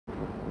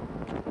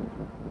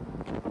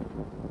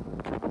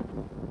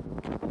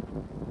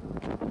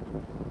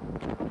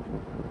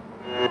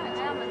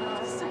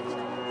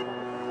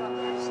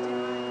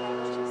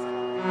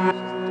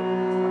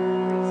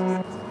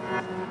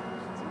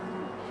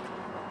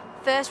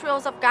First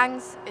rules of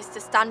gangs is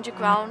to stand your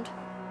ground.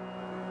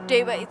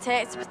 Do what it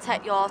takes to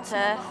protect your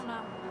turf.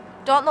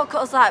 Don't look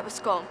at us like we're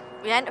scum.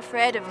 We ain't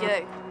afraid of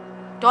you.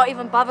 Don't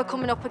even bother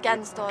coming up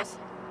against us.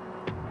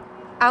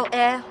 Out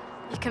here,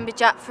 you can be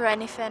jacked for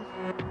anything.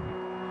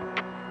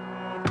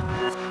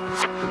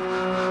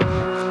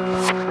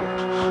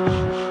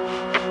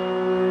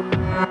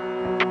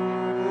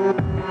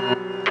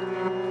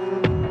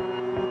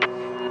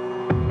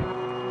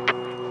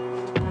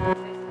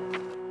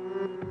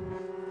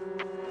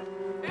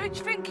 Who do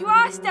you think you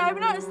are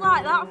staring at us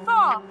like that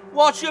for?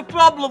 What's your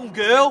problem,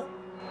 girl?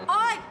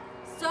 Oi,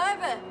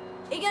 server,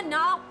 here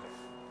now.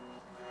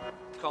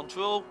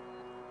 Control.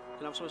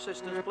 Can I have some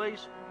assistance,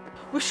 please?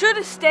 We should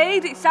have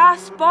stayed. It's our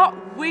spot.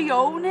 We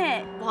own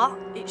it. What?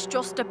 It's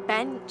just a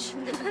bench.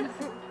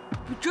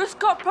 We just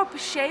got proper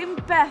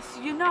shamed, Beth,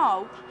 you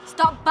know.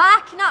 Stop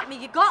barking at me,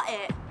 you got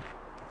it.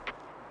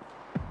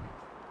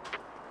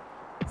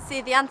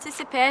 See, the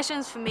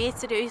anticipation's for me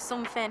to do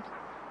something.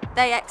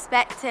 They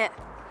expect it,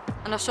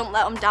 and I shouldn't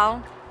let them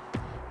down.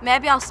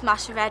 Maybe I'll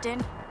smash your head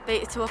in,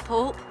 beat it to a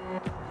pulp.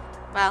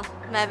 Well,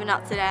 maybe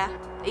not today.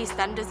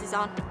 EastEnders is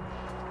on.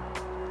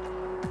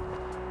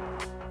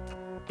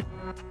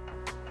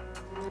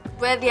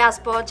 We're the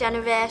Asbo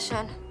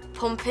generation.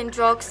 Pumping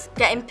drugs,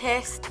 getting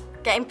pissed,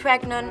 getting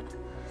pregnant.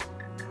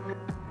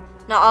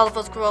 Not all of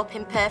us grew up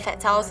in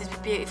perfect houses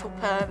with beautiful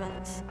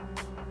parents.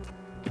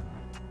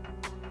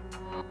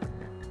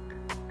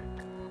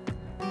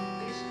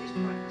 This is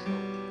Prank Show,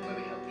 where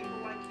we help people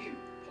like you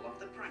pull off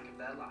the prank of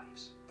their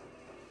lives.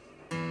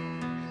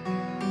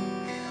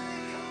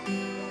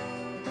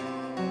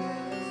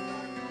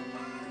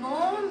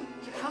 Mum,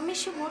 you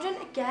promised you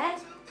wouldn't again.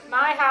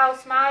 My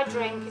house, my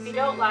drink. If you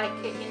don't like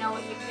it, you know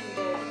what you can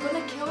do. You're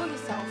gonna kill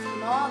yourself, you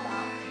know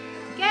that.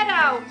 Get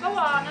out, go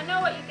on. I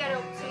know what you get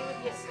up to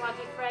with your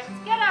slaggy friends.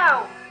 Get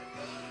out.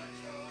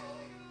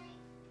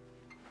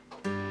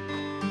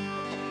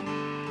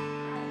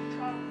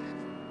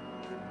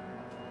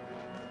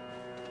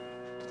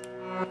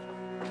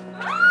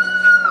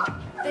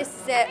 This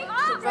is it,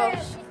 the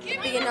rush,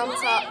 being on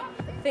top,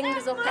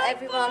 fingers up at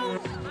everyone.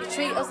 You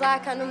treat us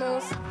like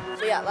animals,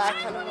 we act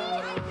like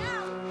animals.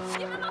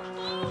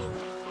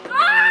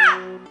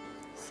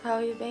 So how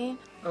you been?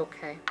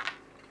 Okay.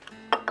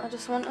 I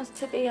just want us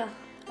to be A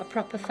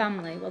proper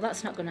family? Well,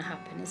 that's not going to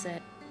happen, is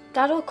it?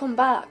 Dad will come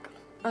back.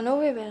 I know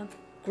he will.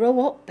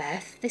 Grow up,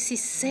 Beth. This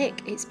is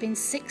sick. It's been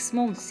 6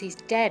 months. He's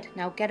dead.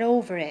 Now get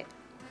over it.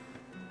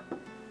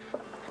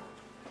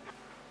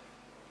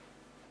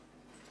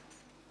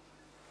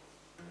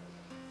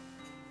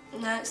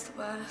 No, it's the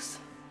worst.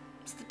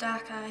 It's the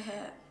dark I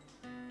hate.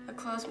 I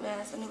close my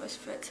eyes and I wish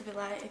for it to be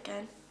light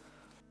again.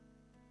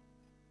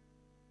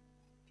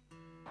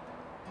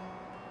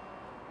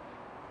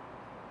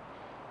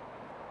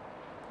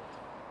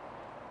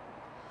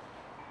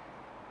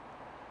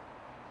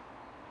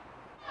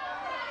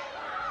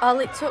 All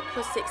it took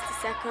was 60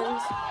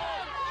 seconds.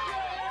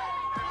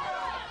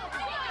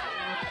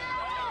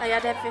 I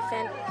had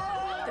everything.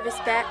 The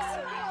respect,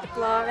 the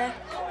glory.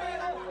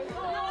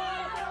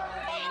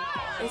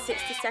 In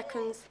 60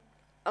 seconds,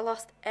 I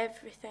lost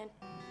everything.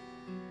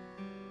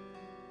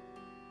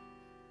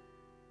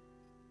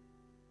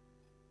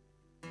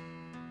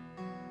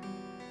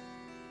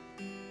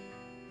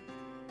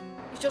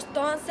 You just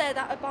don't say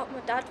that about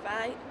my dad,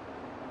 right?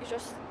 You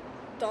just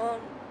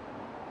don't.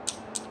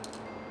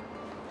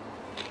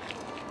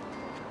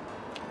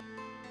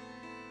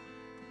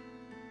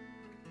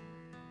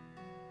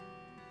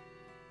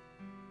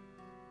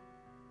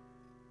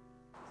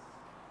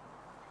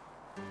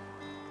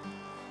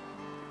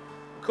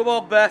 Come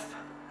on, Beth.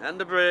 End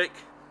the break.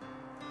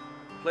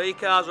 Play your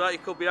cards right, you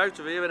could be out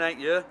of here in 8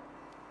 years.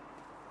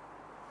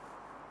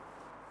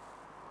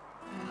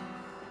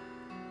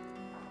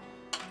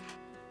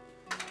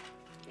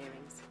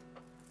 Earrings.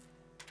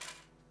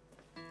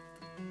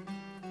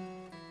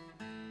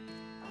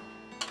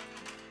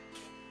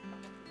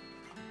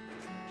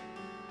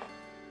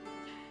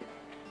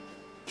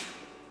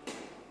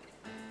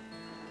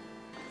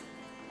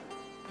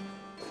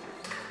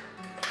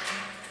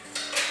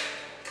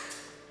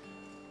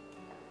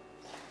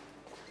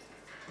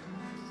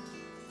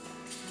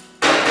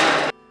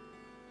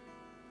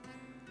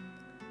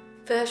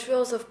 First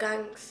rules of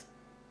gangs.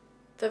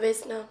 There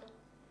is none.